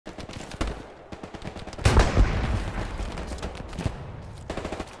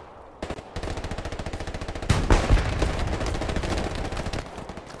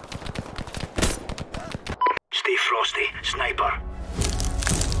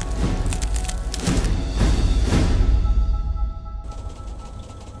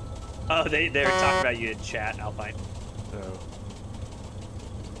No, they were talking about you in chat, Alpine. Oh.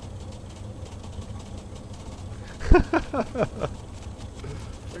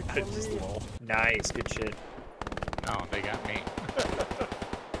 Nice, good shit. No, they got me.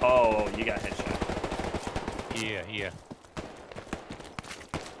 Oh, you got headshot. Yeah.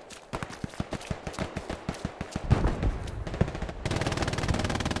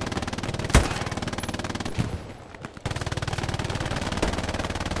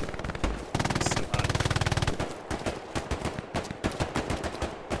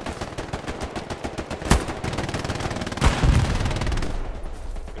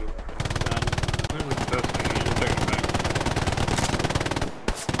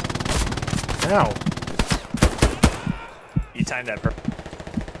 Ow. You timed that perfect.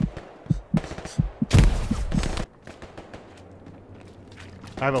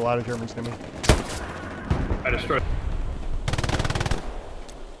 I have a lot of Germans to me. I destroyed.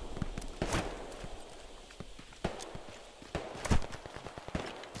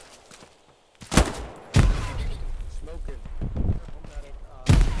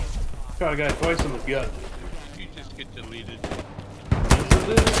 Got a guy twice in the gut. You just get deleted.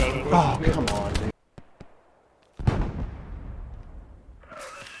 Oh, come on, dude.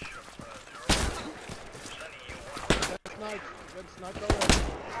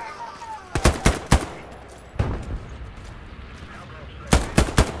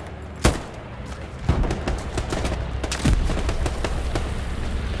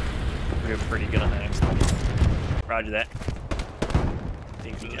 We're doing pretty good on that next one. Roger that. I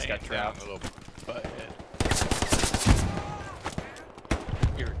think he just got down dropped. a little butt head.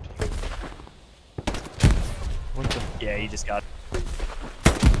 What the? Yeah, he just got.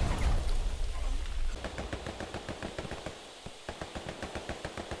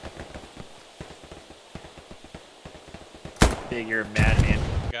 Big, you're a madman.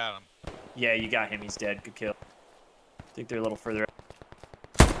 Got him. Yeah, you got him. He's dead. Good kill. I think they're a little further.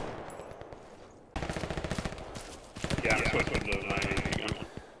 Yeah, I'm switching to the 980 gun.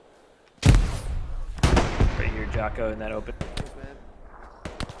 Right here, Jocko, in that open.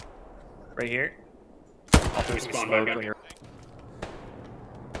 Right here. I'll put some Spawn smoke back when in. you're.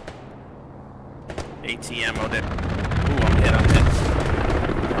 ATM on it. Ooh, I'm hit.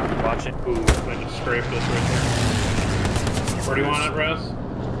 Watching. Ooh, I just scraped this right there. Where do you want it, Russ?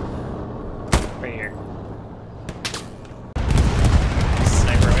 Right here.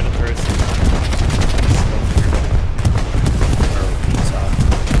 Sniper, I'm gonna throw some smoke here. Or piece off.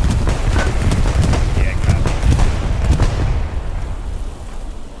 Yeah, copy.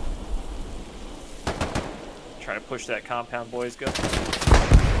 Try to push that compound, boys. Go.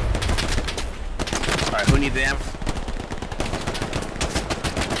 Alright, who needs amp?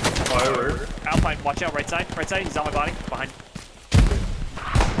 Fire. Alpine, watch out, right side, he's on my body, behind.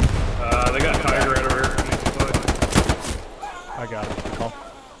 They got Tiger right over here. I got it. Good call.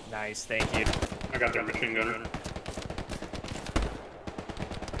 Nice, thank you. I got their machine gunner.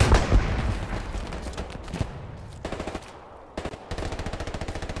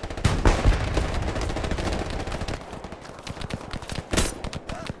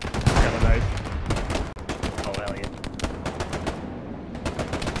 Got a knife. Oh, hell yeah.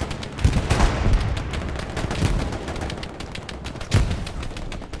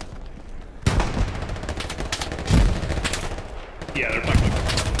 Yeah, they're fucking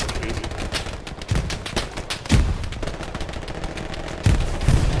easy.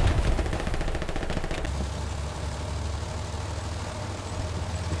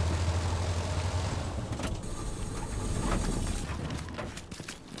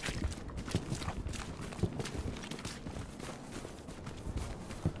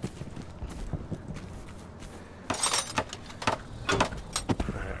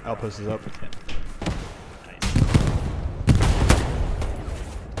 Alright, outpost is up. Nice.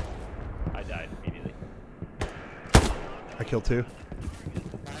 I died immediately. I killed two.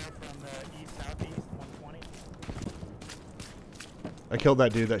 I killed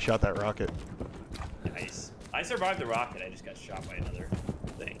that dude that shot that rocket. Nice. I survived the rocket, I just got shot by another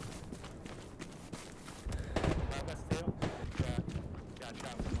thing.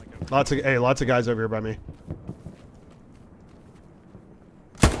 Lots of guys over here by me.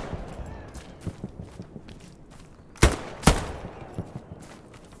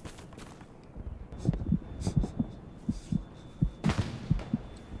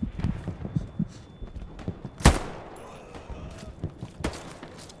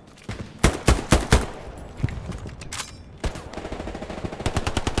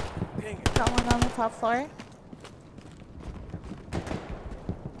 Got one on the top floor.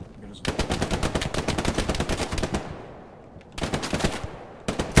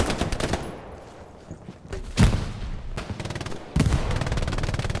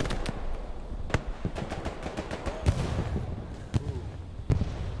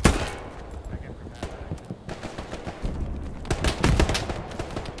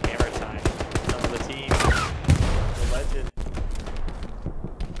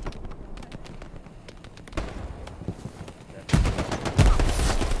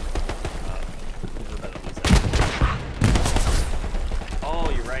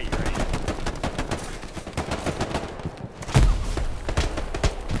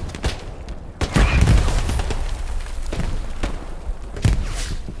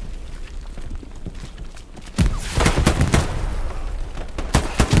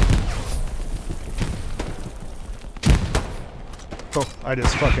 I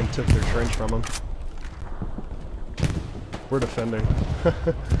just fucking took their trench from them. We're defending.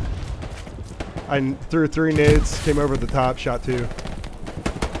 I threw 3 nades, came over the top, shot 2. That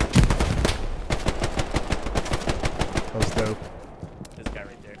was dope. This guy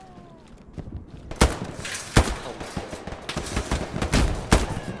right there.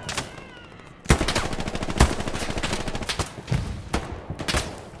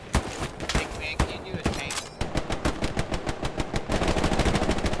 Hey, man, can you do a tank?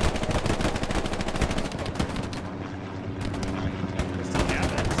 Crystal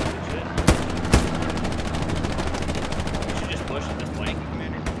cabinets. Legit. We should just push at this point,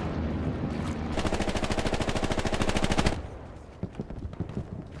 Commander.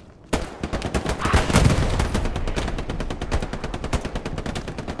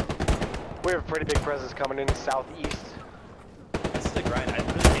 We have a pretty big presence coming in southeast. This is a grind. I really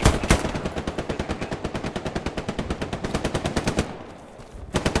think we need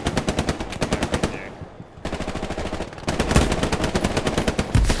right there.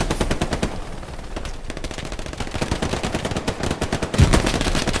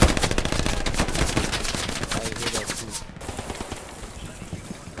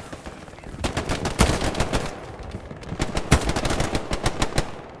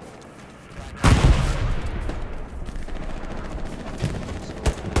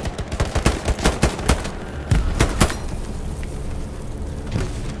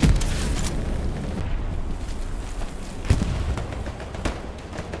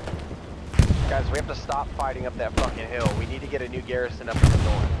 Guys, we have to stop fighting up that fucking hill. We need to get a new garrison up in the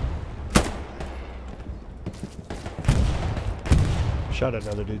north. Shot at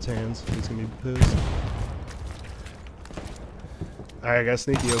another dude's hands. He's gonna be pissed. Alright, I got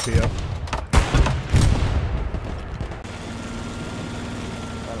sneaky OP up.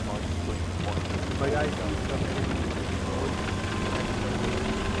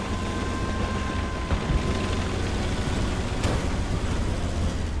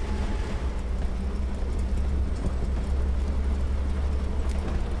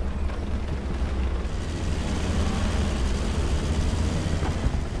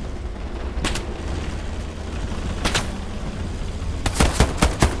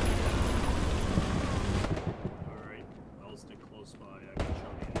 Alright, I'll stick close by. I got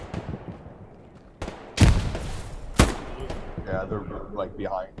shot. Yeah, they're like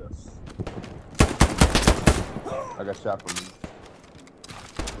behind us. I got shot from them.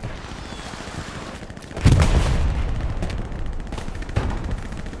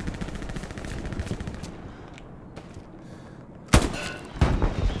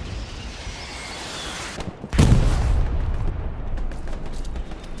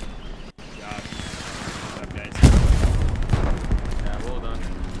 Job. What's up, guys? Yeah, well done.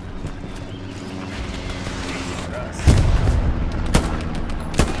 Easy for us.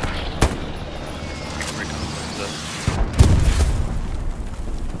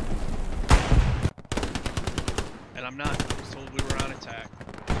 And I'm not. I was told we were on attack.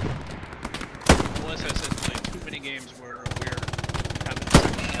 Unless I said playing too many games where we're having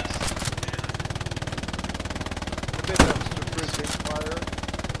second guess.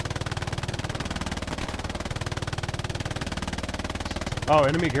 Oh,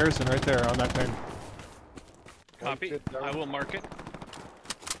 enemy garrison right there on that thing. Copy. I will mark it.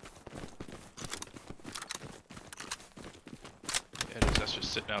 Yeah, it is. That's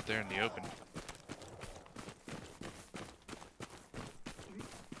just sitting out there in the open.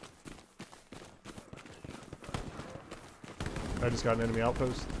 I just got an enemy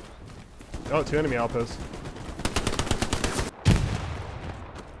outpost. Oh, 2 enemy outposts.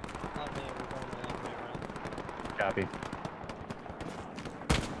 Copy.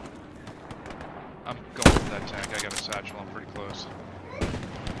 I'm going for that tank. I got a satchel. I'm pretty close.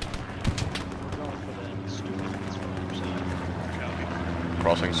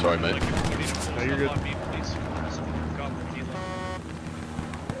 Crossing, sorry mate. No, you're good. On me, please. Got the healing.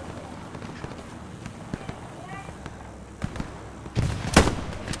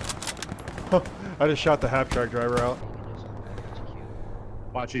 I just shot the half-track driver out.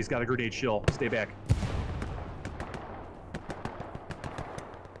 Watch, he's got a grenade shield. Stay back.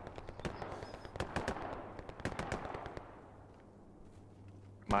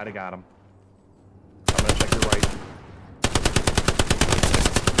 Might have got him. I'm gonna check your right.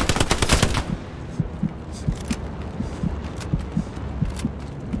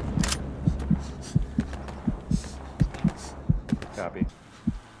 Copy.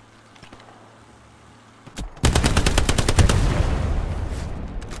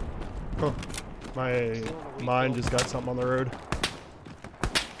 Huh. My mine just got something on the road.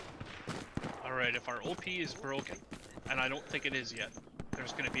 Alright, if our OP is broken, and I don't think it is yet,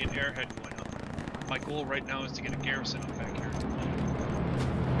 there's going to be an airhead going up. My goal right now is to get a garrison up back here.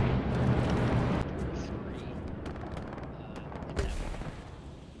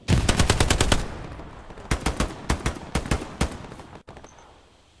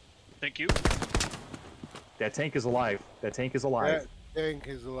 Thank you. That tank is alive. That tank is alive. That tank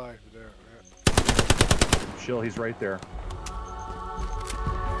is alive there. Chill, he's right there.